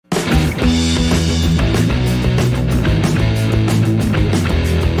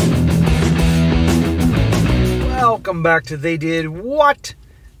welcome back to They Did What?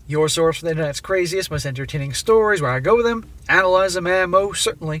 Your source for the internet's craziest, most entertaining stories, where I go with them, analyze them, and most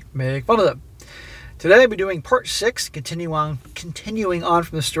certainly make fun of them. Today I'll be doing part 6, continuing on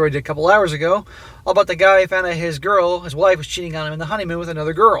from the story I did a couple hours ago, all about the guy who found out his wife was cheating on him in the honeymoon with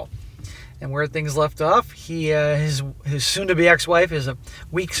another girl. And where things left off, his soon-to-be ex-wife is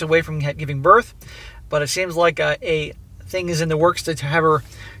weeks away from giving birth, but it seems like a thing is in the works to have her,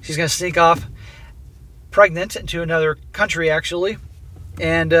 she's going to sneak off pregnant into another country, actually.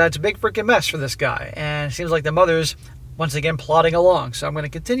 And it's a big freaking mess for this guy. And it seems like the mother's, once again, plodding along. So I'm going to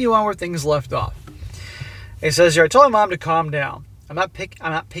continue on where things left off. It says here, I told my mom to calm down. I'm not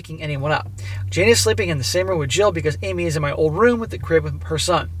picking anyone up. Jane is sleeping in the same room with Jill because Amy is in my old room with the crib with her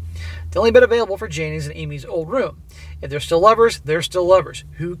son. The only bed available for Jane is in Amy's old room. If they're still lovers, they're still lovers.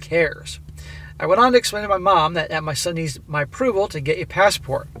 Who cares? I went on to explain to my mom that my son needs my approval to get a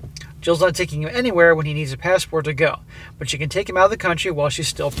passport. Jill's not taking him anywhere when he needs a passport to go, but she can take him out of the country while she's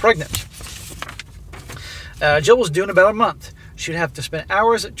still pregnant. Jill was due in about a month. She would have to spend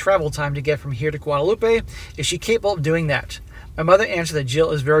hours of travel time to get from here to Guadalupe. Is she capable of doing that? My mother answered that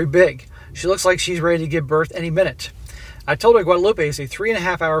Jill is very big. She looks like she's ready to give birth any minute. I told her Guadalupe is a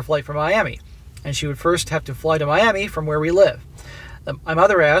 3.5-hour flight from Miami, and she would first have to fly to Miami from where we live. My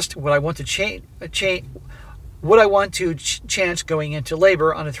mother asked, would I want to chance going into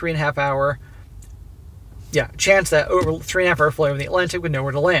labor on a 3.5-hour chance that over 3.5-hour flight over the Atlantic with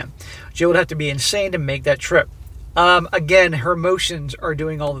nowhere to land. Jill would have to be insane to make that trip. Again, her emotions are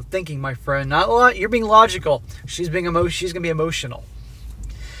doing all the thinking, my friend. Not a lot. You're being logical. She's going to be emotional.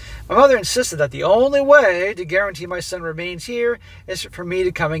 My mother insisted that the only way to guarantee my son remains here is for me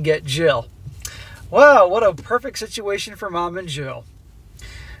to come and get Jill. Wow, what a perfect situation for Mom and Jill.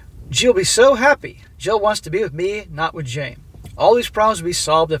 Jill will be so happy. Jill wants to be with me, not with Jane. All these problems will be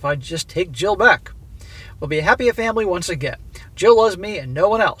solved if I just take Jill back. We'll be a happy family once again. Jill loves me and no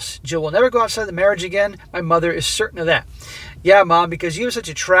one else. Jill will never go outside the marriage again. My mother is certain of that. Yeah, Mom, because you're such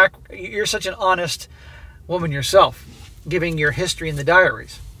an honest woman yourself, giving your history in the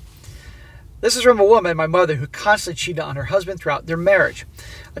diaries. This is from a woman, my mother, who constantly cheated on her husband throughout their marriage.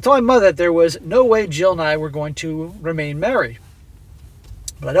 I told my mother that there was no way Jill and I were going to remain married.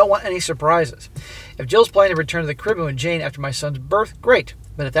 But I don't want any surprises. If Jill's planning to return to the Caribbean with Jane after my son's birth, great.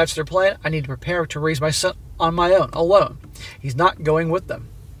 But if that's their plan, I need to prepare to raise my son on my own, alone. He's not going with them.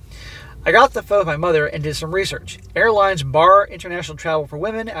 I got the phone with my mother and did some research. Airlines bar international travel for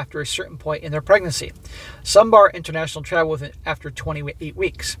women after a certain point in their pregnancy. Some bar international travel after 28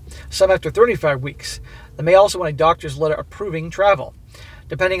 weeks. Some after 35 weeks. They may also want a doctor's letter approving travel.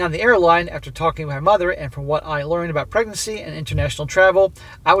 Depending on the airline, after talking with my mother and from what I learned about pregnancy and international travel,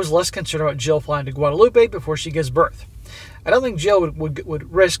 I was less concerned about Jill flying to Guadalupe before she gives birth. I don't think Jill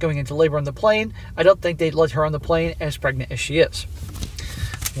would risk going into labor on the plane. I don't think they'd let her on the plane as pregnant as she is.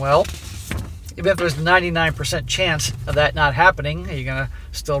 Well, even if there's a 99% chance of that not happening, are you going to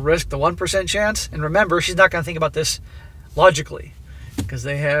still risk the 1% chance? And remember, she's not going to think about this logically, because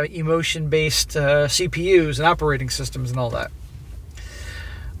they have emotion-based CPUs and operating systems and all that.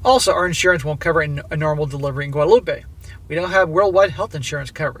 Also, our insurance won't cover a normal delivery in Guadalupe. We don't have worldwide health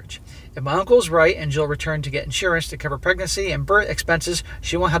insurance coverage. If my uncle is right and Jill returned to get insurance to cover pregnancy and birth expenses,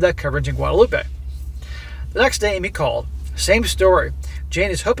 she won't have that coverage in Guadalupe. The next day, Amy called. Same story.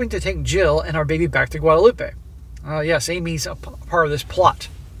 Jane is hoping to take Jill and our baby back to Guadalupe. Yes, Amy's a part of this plot.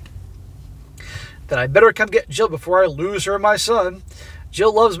 That I better come get Jill before I lose her and my son.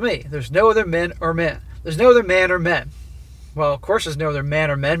 Jill loves me. There's no other men or men. There's no other man or men. Well, of course there's no other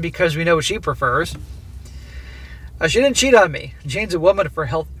man or men because we know what she prefers. She didn't cheat on me. Jane's a woman for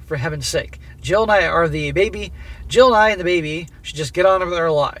heaven's sake. Jill and I and the baby should just get on with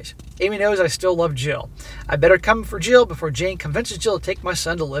our lives. Amy knows I still love Jill. I better come for Jill before Jane convinces Jill to take my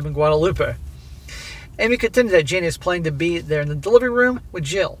son to live in Guadalupe. Amy continued that Jane is planning to be there in the delivery room with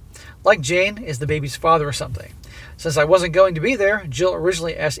Jill. Like Jane is the baby's father or something. Since I wasn't going to be there, Jill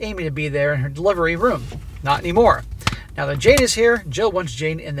originally asked Amy to be there in her delivery room. Not anymore. Now that Jane is here, Jill wants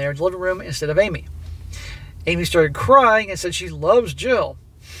Jane in their delivery room instead of Amy. Amy started crying and said she loves Jill.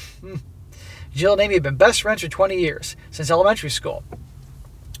 Jill and Amy have been best friends for 20 years, since elementary school.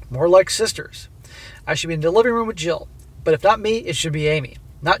 More like sisters. I should be in the living room with Jill, but if not me, it should be Amy,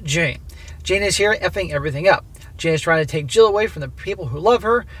 not Jane. Jane is here effing everything up. Jane is trying to take Jill away from the people who love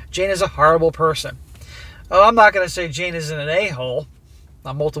her. Jane is a horrible person. Oh, I'm not going to say Jane isn't an a-hole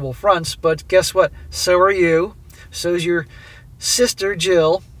on multiple fronts, but guess what? So are you. So is your sister,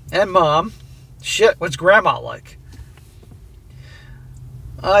 Jill, and Mom. Shit, what's Grandma like?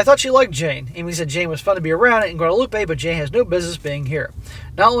 I thought she liked Jane. Amy said Jane was fun to be around in Guadalupe, but Jane has no business being here.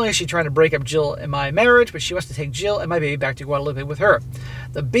 Not only is she trying to break up Jill and my marriage, but she wants to take Jill and my baby back to Guadalupe with her.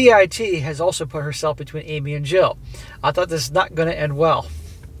 The BIT has also put herself between Amy and Jill. I thought this is not going to end well.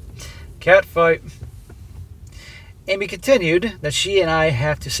 Cat fight. Amy continued that she and I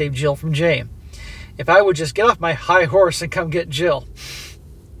have to save Jill from Jane. If I would just get off my high horse and come get Jill.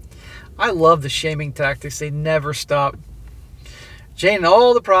 I love the shaming tactics. They never stop. Jane and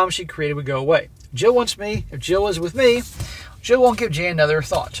all the problems she created would go away. Jill wants me. If Jill is with me, Jill won't give Jane another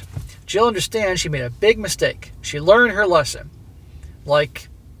thought. Jill understands she made a big mistake. She learned her lesson. Like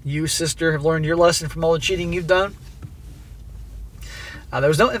you, sister, have learned your lesson from all the cheating you've done. There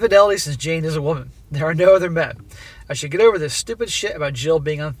was no infidelity since Jane is a woman. There are no other men. I should get over this stupid shit about Jill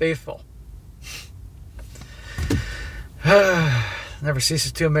being unfaithful. Never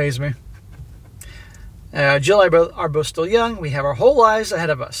ceases to amaze me. Jill and I are both still young. We have our whole lives ahead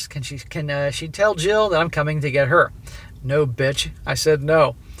of us. Can she tell Jill that I'm coming to get her? No, bitch. I said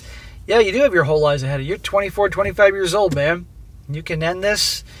no. Yeah, you do have your whole lives ahead of you. You're 24, 25 years old, man. You can end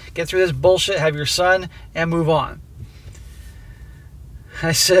this, get through this bullshit, have your son, and move on.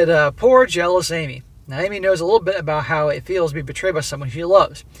 I said, poor, jealous Amy. Now, Amy knows a little bit about how it feels to be betrayed by someone she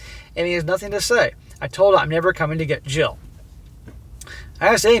loves. Amy has nothing to say. I told her I'm never coming to get Jill. I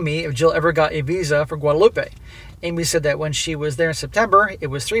asked Amy if Jill ever got a visa for Guadalupe. Amy said that when she was there in September, it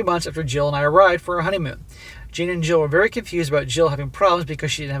was 3 months after Jill and I arrived for our honeymoon. Jane and Jill were very confused about Jill having problems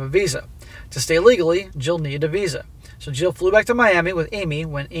because she didn't have a visa. To stay legally, Jill needed a visa. So Jill flew back to Miami with Amy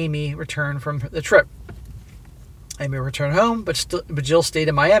when Amy returned from the trip. Amy returned home, but Jill stayed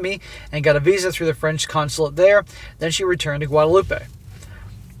in Miami and got a visa through the French consulate there. Then she returned to Guadalupe.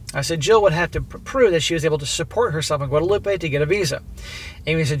 I said Jill would have to prove that she was able to support herself in Guadalupe to get a visa.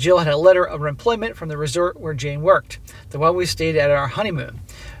 Amy said Jill had a letter of employment from the resort where Jane worked, the one we stayed at our honeymoon.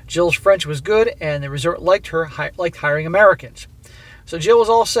 Jill's French was good, and the resort liked hiring Americans. So Jill was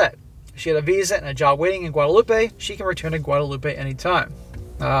all set. She had a visa and a job waiting in Guadalupe. She can return to Guadalupe anytime.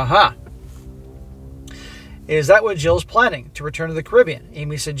 Aha. Is that what Jill's planning, to return to the Caribbean?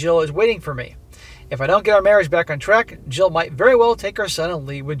 Amy said Jill is waiting for me. If I don't get our marriage back on track, Jill might very well take her son and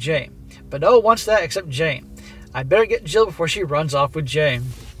leave with Jane. But no one wants that except Jane. I better get Jill before she runs off with Jane.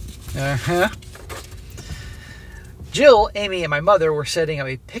 Jill, Amy, and my mother were setting up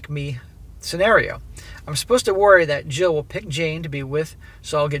a pick-me scenario. I'm supposed to worry that Jill will pick Jane to be with,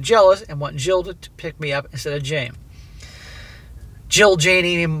 so I'll get jealous and want Jill to pick me up instead of Jane. Jill, Jane,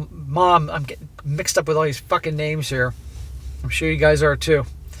 Amy, Mom, I'm getting mixed up with all these fucking names here. I'm sure you guys are too.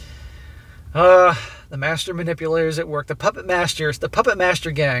 The master manipulators at work, the puppet masters, the puppet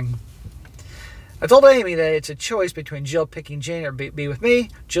master gang. I told Amy that it's a choice between Jill picking Jane or be with me.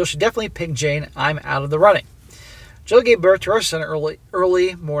 Jill should definitely pick Jane. I'm out of the running. Jill gave birth to our son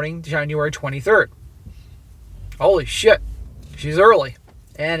early morning, January 23rd. Holy shit. She's early.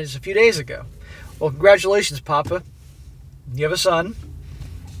 And it's a few days ago. Well, congratulations, Papa. You have a son.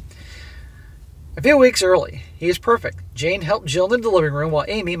 A few weeks early. He is perfect. Jane helped Jill in the living room while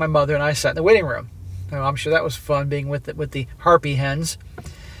Amy, my mother, and I sat in the waiting room. Oh, I'm sure that was fun being with the harpy hens.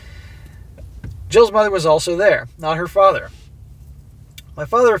 Jill's mother was also there, not her father. My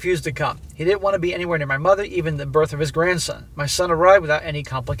father refused to come. He didn't want to be anywhere near my mother, even the birth of his grandson. My son arrived without any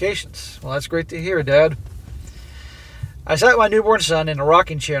complications. Well, that's great to hear, Dad. I sat with my newborn son in a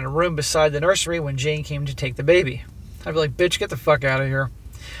rocking chair in a room beside the nursery when Jane came to take the baby. I'd be like, bitch, get the fuck out of here.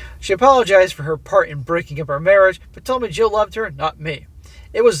 She apologized for her part in breaking up our marriage, but told me Jill loved her, not me.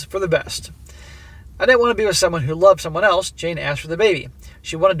 It was for the best. I didn't want to be with someone who loved someone else. Jane asked for the baby.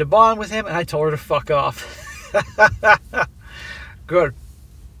 She wanted to bond with him, and I told her to fuck off. Good.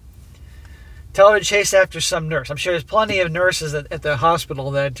 Tell her to chase after some nurse. I'm sure there's plenty of nurses at the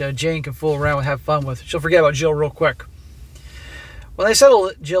hospital that Jane can fool around and have fun with. She'll forget about Jill real quick. When they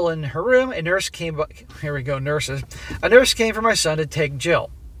settled Jill in her room, a nurse came. Here we go, nurses. A nurse came for my son to take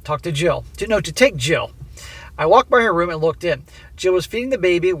Jill. Talk to Jill. To take Jill. I walked by her room and looked in. Jill was feeding the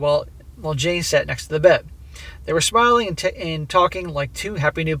baby while Jane sat next to the bed. They were smiling and talking like two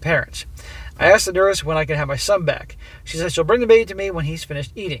happy new parents. I asked the nurse when I could have my son back. She said she'll bring the baby to me when he's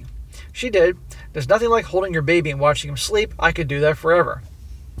finished eating. She did. There's nothing like holding your baby and watching him sleep. I could do that forever.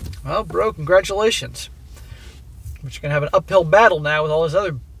 Well, bro, congratulations. But you're going to have an uphill battle now with all this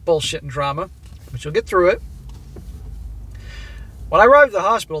other bullshit and drama. But you'll get through it. When I arrived at the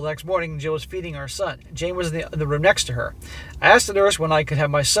hospital the next morning, Jill was feeding our son. Jane was in the room next to her. I asked the nurse when I could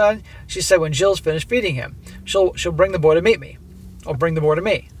have my son. She said when Jill's finished feeding him, she'll bring the boy to meet me. Or bring the boy to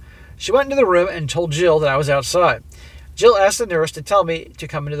me. She went into the room and told Jill that I was outside. Jill asked the nurse to tell me to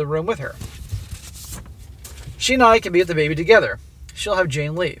come into the room with her. She and I can be with the baby together. she'll have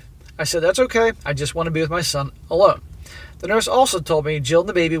Jane leave. I said, that's okay. I just want to be with my son alone. The nurse also told me Jill and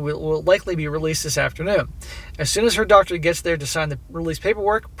the baby will likely be released this afternoon, as soon as her doctor gets there to sign the release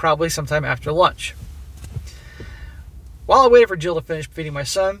paperwork, probably sometime after lunch. While I waited for Jill to finish feeding my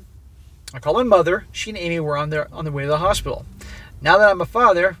son, I called my mother. She and Amy were on their way to the hospital. Now that I'm a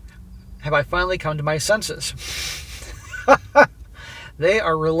father, have I finally come to my senses? They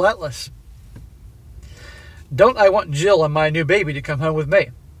are relentless. Don't I want Jill and my new baby to come home with me?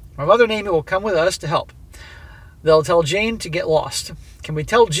 My mother and Amy will come with us to help. They'll tell Jane to get lost. Can we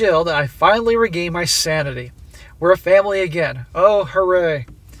tell Jill that I finally regained my sanity? We're a family again. Oh, hooray.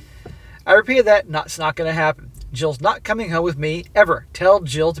 I repeated that it's not going to happen. Jill's not coming home with me, ever. Tell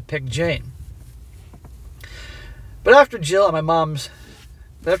Jill to pick Jane. But after Jill's at my mother's,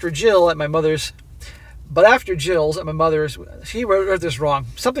 she wrote this wrong.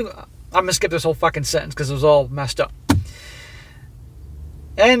 I'm going to skip this whole fucking sentence because it was all messed up.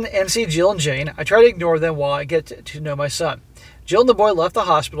 And see Jill and Jane. I try to ignore them while I get to know my son. Jill and the boy left the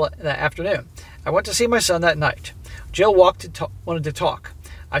hospital that afternoon. I went to see my son that night. Jill wanted to talk.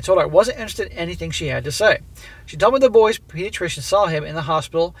 I told her I wasn't interested in anything she had to say. She told me the boy's pediatrician saw him in the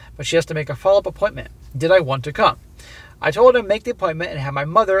hospital, but she has to make a follow-up appointment. Did I want to come? I told her to make the appointment and have my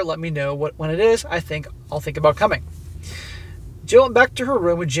mother let me know when it is. I'll think about coming. Jill went back to her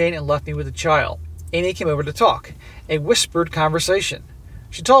room with Jane and left me with the child. Amy came over to talk. A whispered conversation.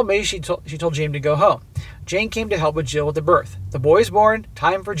 She told me she told Jane to go home. Jane came to help with Jill with the birth. The boy is born.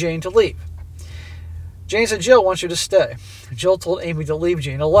 Time for Jane to leave. Jane said Jill wants her to stay. Jill told Amy to leave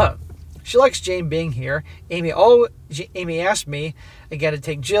Jane alone. She likes Jane being here. Amy asked me again to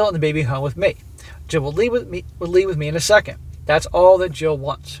take Jill and the baby home with me. Jill will leave with me in a second. That's all that Jill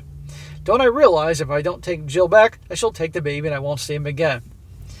wants. Don't I realize if I don't take Jill back, that she'll take the baby and I won't see him again.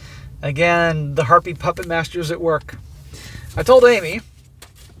 Again, the harpy puppet master's at work. I told Amy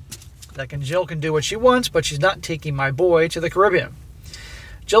that Jill can do what she wants, but she's not taking my boy to the Caribbean.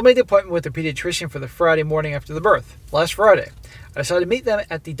 Jill made the appointment with the pediatrician for the Friday morning after the birth, last Friday. I decided to meet them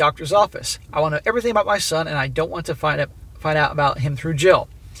at the doctor's office. I want to know everything about my son, and I don't want to find out about him through Jill.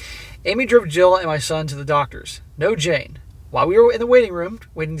 Amy drove Jill and my son to the doctor's. No Jane. While we were in the waiting room,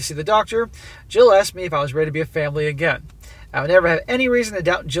 waiting to see the doctor, Jill asked me if I was ready to be a family again. I would never have any reason to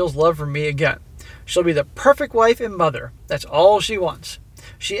doubt Jill's love for me again. She'll be the perfect wife and mother. That's all she wants.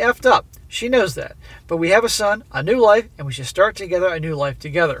 She effed up. She knows that. But we have a son, a new life, and we should start together a new life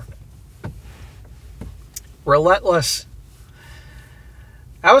together. Relentless.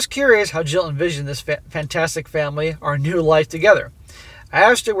 I was curious how Jill envisioned this fantastic family, our new life together. I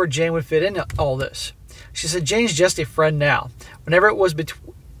asked her where Jane would fit into all this. She said Jane's just a friend now. What was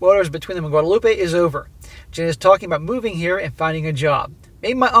between them in Guadalupe is over. Jane is talking about moving here and finding a job.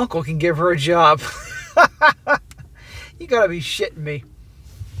 Maybe my uncle can give her a job. You gotta be shitting me.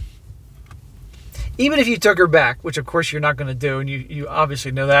 Even if you took her back, which of course you're not going to do, and you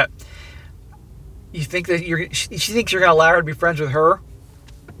obviously know that, you think that she thinks you're going to allow her to be friends with her?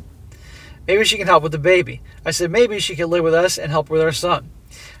 Maybe she can help with the baby. I said maybe she could live with us and help with our son.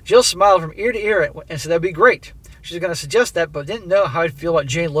 Jill smiled from ear to ear and said that'd be great. She was going to suggest that, but didn't know how I'd feel about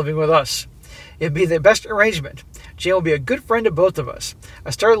Jane living with us. It'd be the best arrangement. Jane will be a good friend to both of us.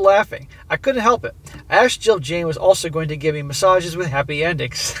 I started laughing. I couldn't help it. I asked Jill if Jane was also going to give me massages with happy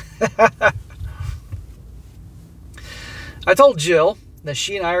endings. I told Jill that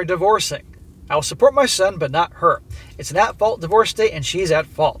she and I are divorcing. I will support my son, but not her. It's an at-fault divorce state, and she's at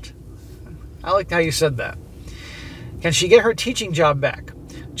fault. I liked how you said that. Can she get her teaching job back?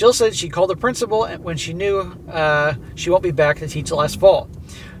 Jill said she called the principal when she knew she won't be back to teach last fall.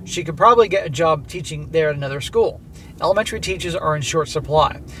 She could probably get a job teaching there at another school. Elementary teachers are in short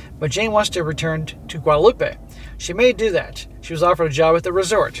supply, but Jane wants to return to Guadalupe. She may do that. She was offered a job at the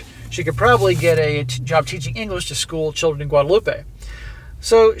resort. She could probably get a job teaching English to school children in Guadalupe,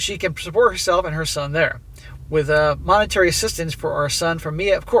 so she can support herself and her son there, with monetary assistance for our son from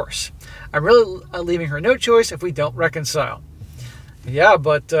me, of course. I'm really leaving her no choice if we don't reconcile. Yeah,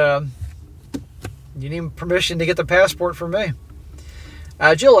 but you need permission to get the passport from me.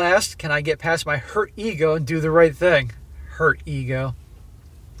 Jill asked, can I get past my hurt ego and do the right thing? Hurt ego.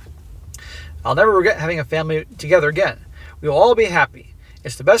 I'll never regret having a family together again. We will all be happy.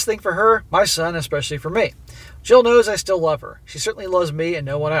 It's the best thing for her, my son, especially for me. Jill knows I still love her. She certainly loves me and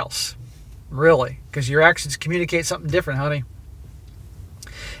no one else. Really, because your actions communicate something different, honey.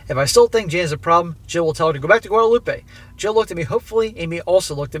 If I still think Jane is a problem, Jill will tell her to go back to Guadalupe. Jill looked at me hopefully. Amy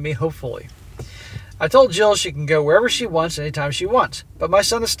also looked at me hopefully. I told Jill she can go wherever she wants anytime she wants, but my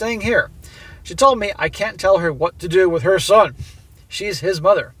son is staying here. She told me I can't tell her what to do with her son. She's his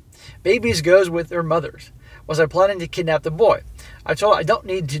mother. Babies goes with their mothers. Was I planning to kidnap the boy? I told her I don't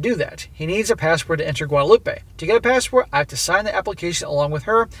need to do that. He needs a passport to enter Guadalupe. To get a passport, I have to sign the application along with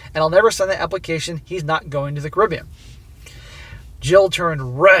her, and I'll never sign the application. He's not going to the Caribbean. Jill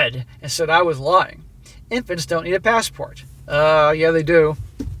turned red and said I was lying. Infants don't need a passport. Yeah, they do.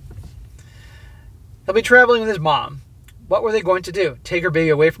 He'll be traveling with his mom. What were they going to do? Take her baby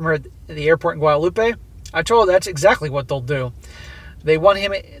away from her at the airport in Guadalupe? I told her that's exactly what they'll do. They won't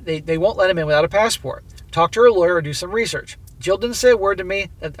let him in without a passport. Talk to her lawyer or do some research. Jill didn't say a word to me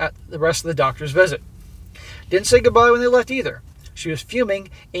at the rest of the doctor's visit. Didn't say goodbye when they left either. She was fuming.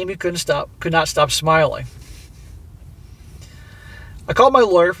 Amy could not stop smiling. I called my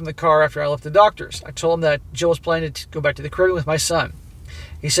lawyer from the car after I left the doctor's. I told him that Jill was planning to go back to the Caribbean with my son.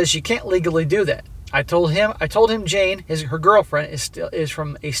 He says she can't legally do that. I told him Jane, her girlfriend, is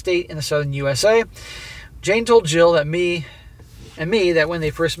from a state in the southern USA. Jane told Jill that me that when they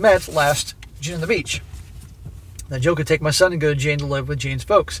first met last June on the beach, that Jill could take my son and go to Jane to live with Jane's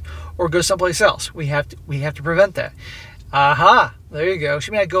folks, or go someplace else. We have to prevent that. Aha! There you go.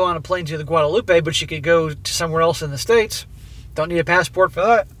 She may not go on a plane to the Guadalupe, but she could go to somewhere else in the States. Don't need a passport for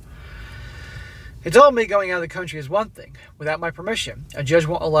that. He told me going out of the country is one thing, without my permission. A judge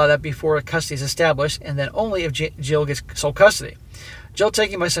won't allow that before custody is established, and then only if Jill gets sole custody. Jill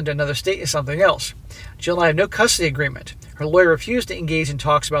taking my son to another state is something else. Jill and I have no custody agreement. Her lawyer refused to engage in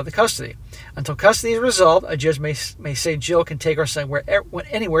talks about the custody. Until custody is resolved, a judge may say Jill can take our son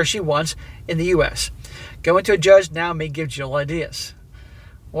anywhere she wants in the U.S. Going to a judge now may give Jill ideas.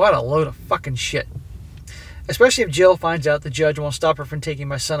 What a load of fucking shit. Especially if Jill finds out the judge won't stop her from taking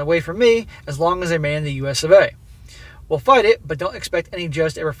my son away from me as long as they remain in the U.S. of A. We'll fight it, but don't expect any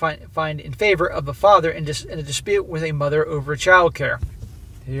judge to ever find in favor of the father in a dispute with a mother over child care.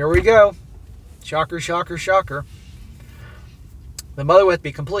 Here we go. Shocker, shocker, shocker. The mother would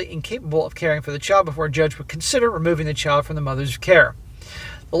be completely incapable of caring for the child before a judge would consider removing the child from the mother's care.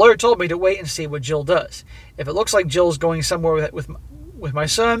 The lawyer told me to wait and see what Jill does. If it looks like Jill's going somewhere with my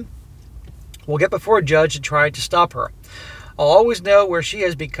son, we'll get before a judge and try to stop her. I'll always know where she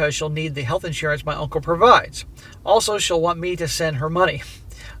is because she'll need the health insurance my uncle provides. Also, she'll want me to send her money.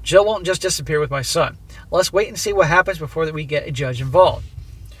 Jill won't just disappear with my son. Let's wait and see what happens before we get a judge involved.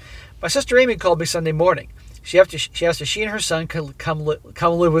 My sister Amy called me Sunday morning. She asked if she and her son could come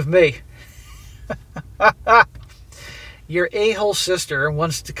live with me. Your a-hole sister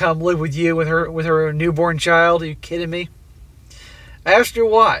wants to come live with you with her newborn child. Are you kidding me? I asked her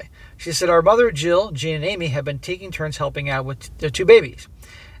why. She said our mother, Jill, Jane, and Amy have been taking turns helping out with their two babies.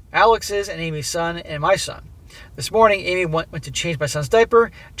 Alex's and Amy's son and my son. This morning, Amy went to change my son's diaper.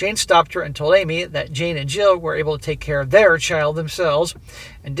 Jane stopped her and told Amy that Jane and Jill were able to take care of their child themselves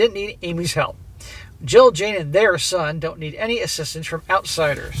and didn't need Amy's help. Jill, Jane, and their son don't need any assistance from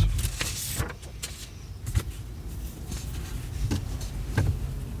outsiders.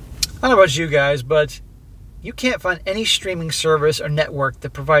 I don't know about you guys, but you can't find any streaming service or network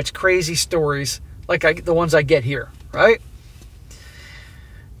that provides crazy stories like the ones I get here, right?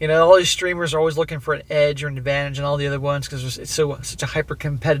 You know, all these streamers are always looking for an edge or an advantage on all the other ones because it's such a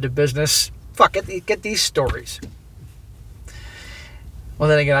hyper-competitive business. Fuck, get these stories. Well,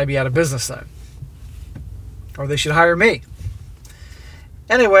 then again, I'd be out of business then. Or they should hire me.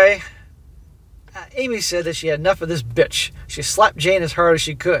 Anyway, Amy said that she had enough of this bitch. She slapped Jane as hard as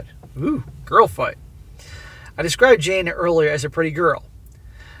she could. Ooh, girl fight. I described Jane earlier as a pretty girl.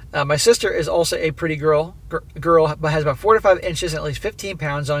 My sister is also a pretty girl, but has about 4 to 5 inches and at least 15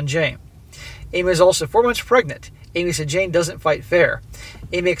 pounds on Jane. Amy is also 4 months pregnant. Amy said Jane doesn't fight fair.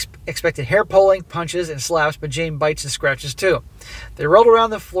 Amy expected hair pulling, punches, and slaps, but Jane bites and scratches too. They rolled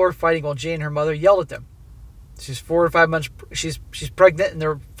around the floor fighting while Jane and her mother yelled at them. She's 4 to 5 months. She's pregnant, and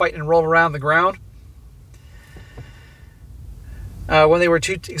they're fighting and rolling around the ground. When they were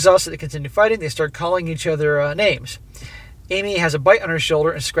too exhausted to continue fighting, they started calling each other names. Amy has a bite on her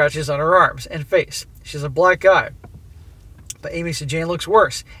shoulder and scratches on her arms and face. She has a black eye. But Amy said Jane looks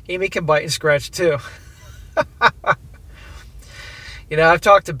worse. Amy can bite and scratch too. You know, I've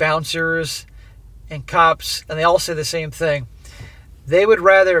talked to bouncers and cops, and they all say the same thing. They would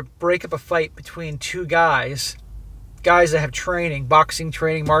rather break up a fight between two guys that have training, boxing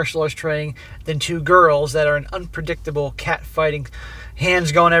training, martial arts training, than two girls that are in unpredictable cat fighting,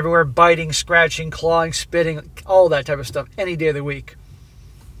 hands going everywhere, biting, scratching, clawing, spitting, all that type of stuff any day of the week.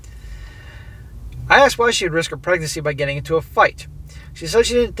 I asked why she would risk her pregnancy by getting into a fight. She said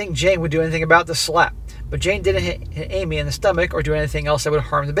she didn't think Jane would do anything about the slap, but Jane didn't hit Amy in the stomach or do anything else that would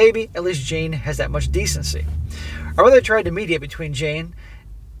harm the baby. At least Jane has that much decency. Our mother tried to mediate between Jane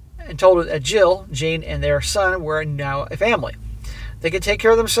and told her that Jill, Jane, and their son were now a family. They could take care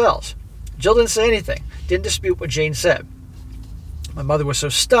of themselves. Jill didn't say anything, didn't dispute what Jane said. My mother was so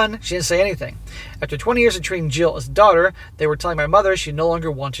stunned, she didn't say anything. After 20 years of treating Jill as a daughter, they were telling my mother she was no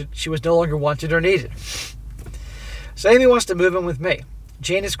longer wanted or needed. So Amy wants to move in with me.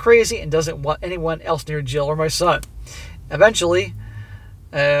 Jane is crazy and doesn't want anyone else near Jill or my son. Eventually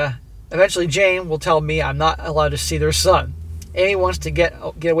Jane will tell me I'm not allowed to see their son. Amy wants to get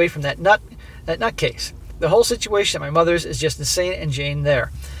away from that nutcase. The whole situation at my mother's is just insane, and Jane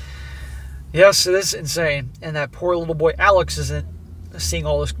there. Yes, it is insane. And that poor little boy Alex isn't seeing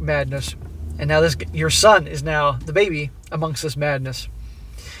all this madness. And now your son is now the baby amongst this madness.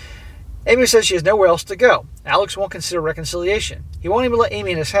 Amy says she has nowhere else to go. Alex won't consider reconciliation. He won't even let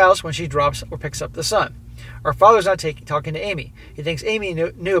Amy in his house when she drops or picks up the son. Our father's not talking to Amy. He thinks Amy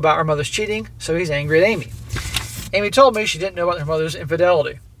knew about our mother's cheating, so he's angry at Amy. Amy told me she didn't know about her mother's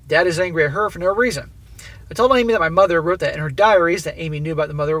infidelity. Dad is angry at her for no reason. I told Amy that my mother wrote that in her diaries that Amy knew about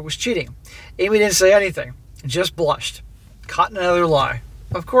the mother was cheating. Amy didn't say anything, just blushed. Caught in another lie.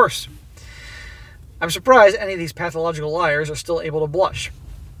 Of course. I'm surprised any of these pathological liars are still able to blush.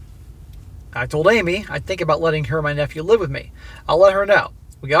 I told Amy I'd think about letting her and my nephew live with me. I'll let her know.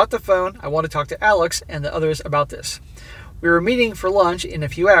 We got off the phone. I want to talk to Alex and the others about this. We were meeting for lunch in a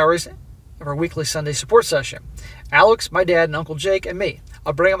few hours of our weekly Sunday support session. Alex, my dad, and Uncle Jake, and me.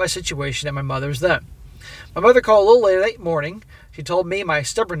 I'll bring up my situation at my mother's then. My mother called a little late morning. She told me my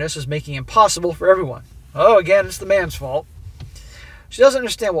stubbornness was making it impossible for everyone. Oh, again, it's the man's fault. She doesn't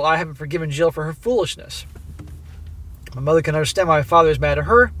understand why I haven't forgiven Jill for her foolishness. My mother can understand why my father is mad at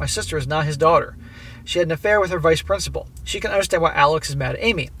her. My sister is not his daughter. She had an affair with her vice principal. She can understand why Alex is mad at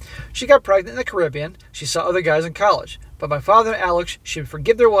Amy. She got pregnant in the Caribbean. She saw other guys in college. But my father and Alex should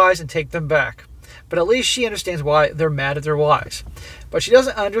forgive their wives and take them back. But at least she understands why they're mad at their wives. But she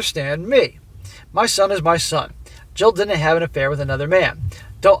doesn't understand me. My son is my son. Jill didn't have an affair with another man.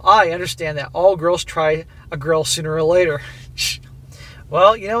 Don't I understand that all girls try a girl sooner or later?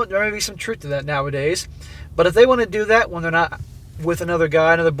 Well, there may be some truth to that nowadays. But if they want to do that when they're not with another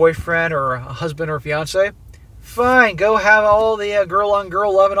guy, another boyfriend, or a husband or a fiance, fine, go have all the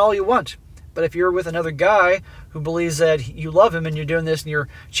girl-on-girl love and all you want. But if you're with another guy who believes that you love him and you're doing this and you're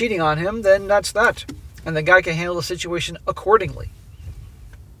cheating on him, then that's that. And the guy can handle the situation accordingly.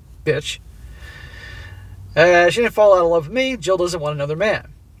 Bitch. She didn't fall out of love with me. Jill doesn't want another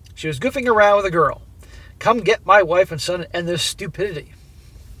man. She was goofing around with a girl. Come get my wife and son and end this stupidity.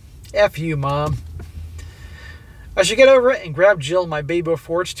 F you, Mom. I should get over it and grab Jill and my baby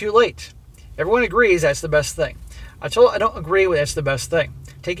before it's too late. Everyone agrees that's the best thing. I don't agree with that's the best thing.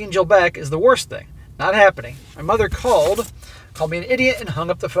 Taking Jill back is the worst thing. Not happening. My mother called me an idiot, and hung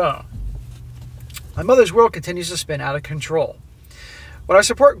up the phone. My mother's world continues to spin out of control. When our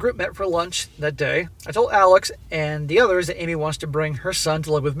support group met for lunch that day, I told Alex and the others that Amy wants to bring her son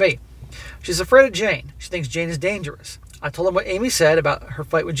to live with me. She's afraid of Jane. She thinks Jane is dangerous. I told them what Amy said about her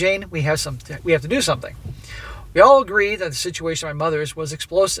fight with Jane. We have to do something. We all agreed that the situation at my mother's was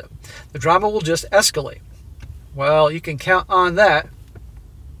explosive. The drama will just escalate. Well, you can count on that.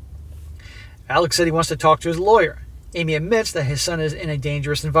 Alex said he wants to talk to his lawyer. Amy admits that his son is in a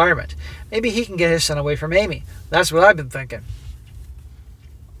dangerous environment. Maybe he can get his son away from Amy. That's what I've been thinking.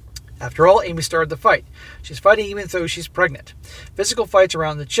 After all, Amy started the fight. She's fighting even though she's pregnant. Physical fights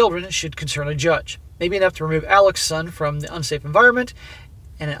around the children should concern a judge. Maybe enough to remove Alex's son from the unsafe environment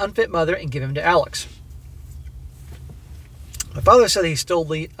and an unfit mother and give him to Alex. My father said he still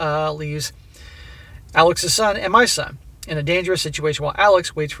leaves Alex's son and my son in a dangerous situation while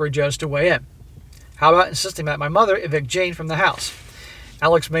Alex waits for a judge to weigh in. How about insisting that my mother evict Jane from the house?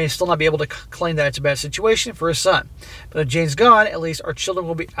 Alex may still not be able to claim that it's a bad situation for his son, but if Jane's gone, at least our children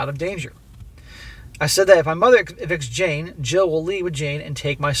will be out of danger. I said that if my mother evicts Jane, Jill will leave with Jane and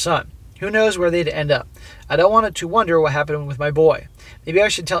take my son. Who knows where they'd end up? I don't want it to wonder what happened with my boy. Maybe I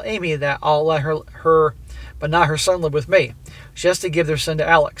should tell Amy that I'll let her but not her son, live with me. She has to give their son to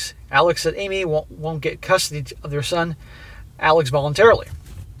Alex. Alex said Amy won't get custody of their son, Alex, voluntarily.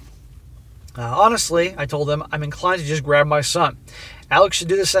 Honestly, I told them, I'm inclined to just grab my son. Alex should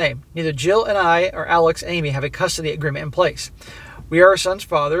do the same. Neither Jill and I or Alex and Amy have a custody agreement in place. We are our son's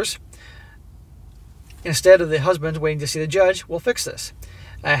fathers. Instead of the husbands waiting to see the judge, we'll fix this.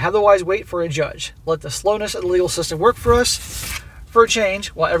 Have the wives wait for a judge. Let the slowness of the legal system work for us for a change,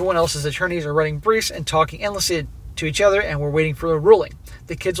 while everyone else's attorneys are writing briefs and talking endlessly to each other, and we're waiting for a ruling.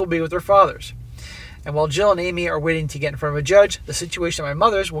 The kids will be with their fathers. And while Jill and Amy are waiting to get in front of a judge, the situation at my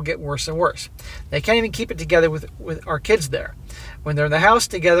mother's will get worse and worse. They can't even keep it together with our kids there. When they're in the house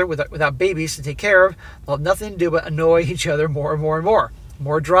together without babies to take care of, they'll have nothing to do but annoy each other more and more and more.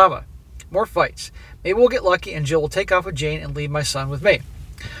 More drama. More fights. Maybe we'll get lucky and Jill will take off with Jane and leave my son with me.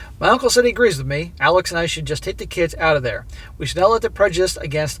 My uncle said he agrees with me. Alex and I should just take the kids out of there. We should not let the prejudice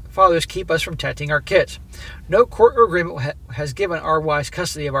against fathers keep us from protecting our kids. No court or agreement has given our wives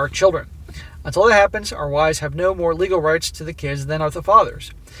custody of our children. Until that happens, our wives have no more legal rights to the kids than are the fathers.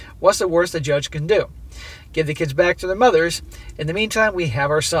 What's the worst the judge can do? Give the kids back to their mothers. In the meantime, we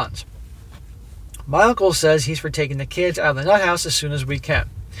have our sons. My uncle says he's for taking the kids out of the nut house as soon as we can.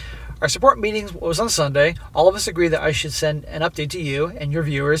 Our support meeting was on Sunday. All of us agreed that I should send an update to you and your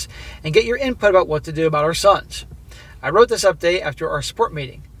viewers and get your input about what to do about our sons. I wrote this update after our support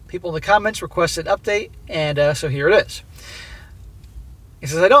meeting. People in the comments requested an update, and so here it is. He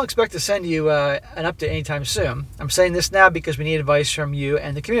says, I don't expect to send you an update anytime soon. I'm saying this now because we need advice from you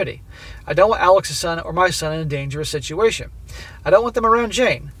and the community. I don't want Alex's son or my son in a dangerous situation. I don't want them around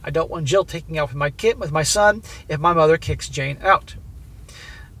Jane. I don't want Jill taking out with my son if my mother kicks Jane out.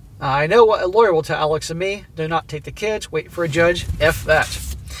 I know what a lawyer will tell Alex and me. Do not take the kids. Wait for a judge. F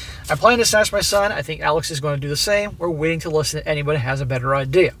that. I plan to snatch my son. I think Alex is going to do the same. We're waiting to listen to anybody who has a better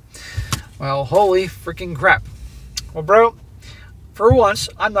idea. Well, holy freaking crap. Well, bro, for once,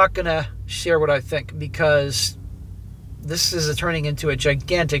 I'm not going to share what I think because this is turning into a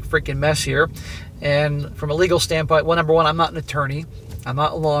gigantic freaking mess here. And from a legal standpoint, well, number one, I'm not an attorney. I'm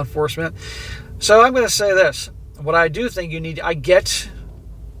not law enforcement. So I'm going to say this. What I do think you need, I get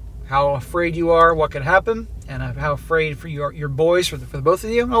how afraid you are, what could happen, and how afraid for your boys, for the both of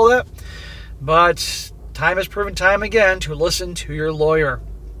you, and all that. But time has proven time again to listen to your lawyer.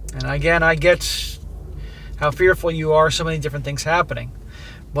 And again, I get how fearful you are, so many different things happening.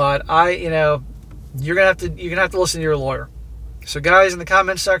 But you're gonna have to listen to your lawyer. So guys in the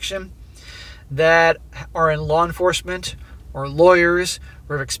comment section that are in law enforcement or lawyers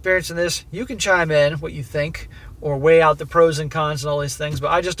or have experience in this, you can chime in what you think or weigh out the pros and cons and all these things. But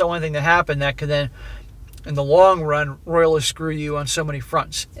I just don't want anything to happen that could then, in the long run, royally screw you on so many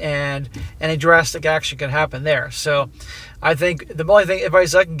fronts, and any drastic action can happen there. So I think the only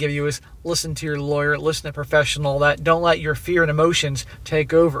advice I can give you is listen to your lawyer, listen to a professional. That don't let your fear and emotions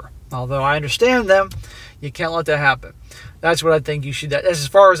take over. Although I understand them, you can't let that happen. That's what I think you should. That's as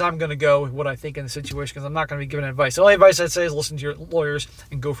far as I'm going to go with what I think in the situation, because I'm not going to be giving advice. The only advice I'd say is listen to your lawyers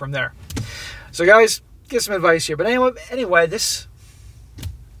and go from there. So guys, get some advice here. But anyway, these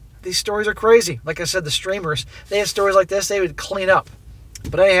stories are crazy. Like I said, the streamers, they had stories like this, they would clean up.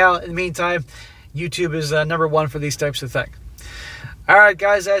 But anyhow, in the meantime, YouTube is number one for these types of things. All right,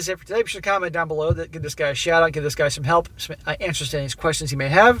 guys, that's it for today. Be sure to comment down below. Give this guy a shout out. Give this guy some help, some answers to any questions he may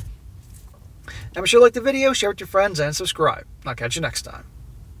have. And be sure to like the video, share it with your friends, and subscribe. I'll catch you next time.